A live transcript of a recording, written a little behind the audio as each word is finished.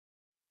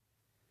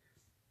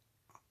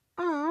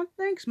Aw,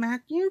 thanks,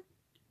 Matthew.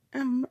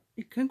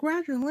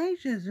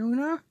 Congratulations,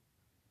 Una.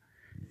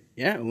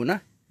 Yeah,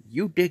 Una,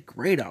 you did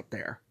great out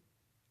there.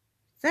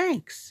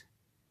 Thanks.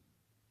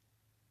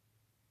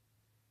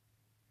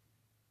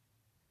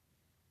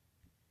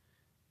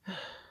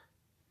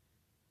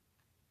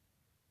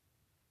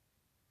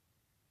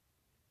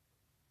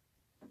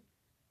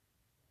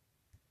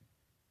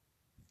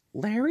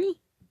 Larry?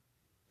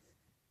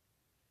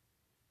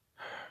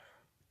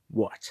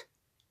 What?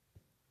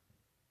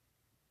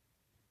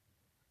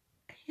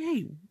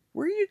 Hey,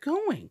 where are you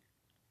going?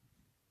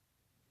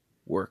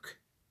 Work.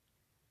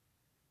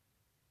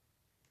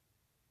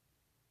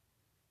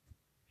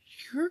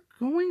 You're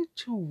going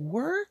to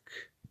work?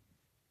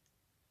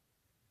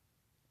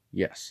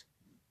 Yes,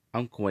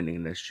 I'm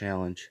quitting this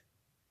challenge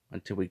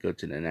until we go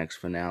to the next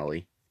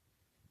finale.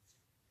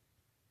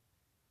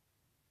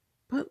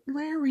 But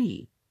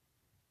Larry,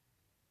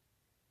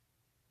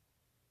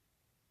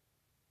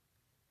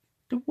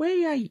 the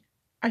way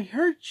I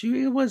hurt you,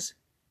 it was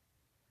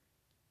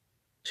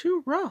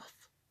too rough.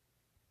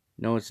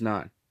 No, it's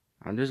not.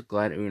 I'm just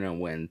glad Una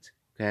wins,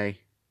 okay?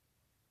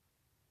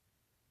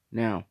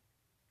 Now,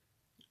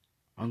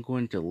 I'm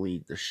going to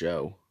lead the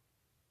show.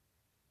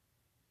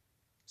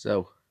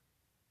 So,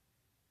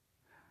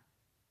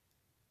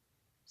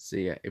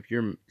 see ya. If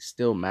you're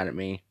still mad at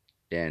me,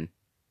 then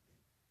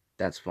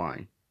that's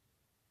fine.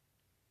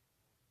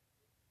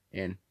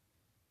 And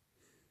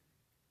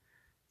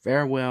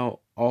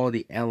farewell, all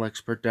the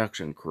LX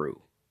production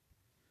crew.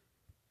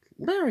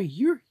 Larry,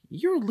 you're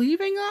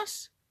leaving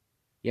us?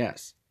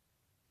 Yes.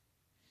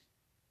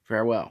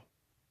 Farewell.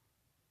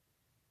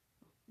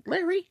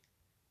 Larry?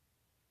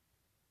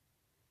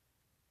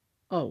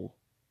 Oh.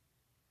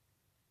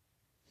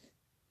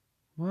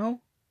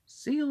 Well,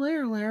 see you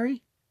later,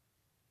 Larry.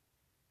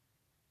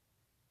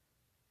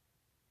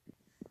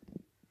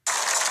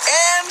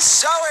 And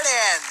so it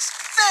ends.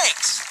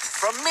 Thanks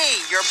from me,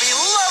 your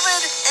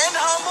beloved and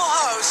humble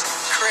host,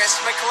 Chris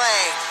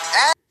McLean.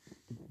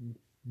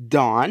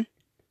 Don.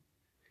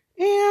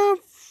 And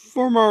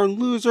former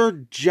loser,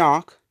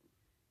 Jock.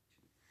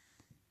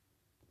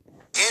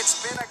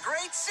 It's been a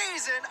great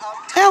season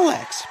of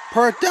LX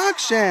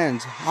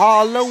Productions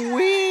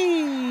Halloween.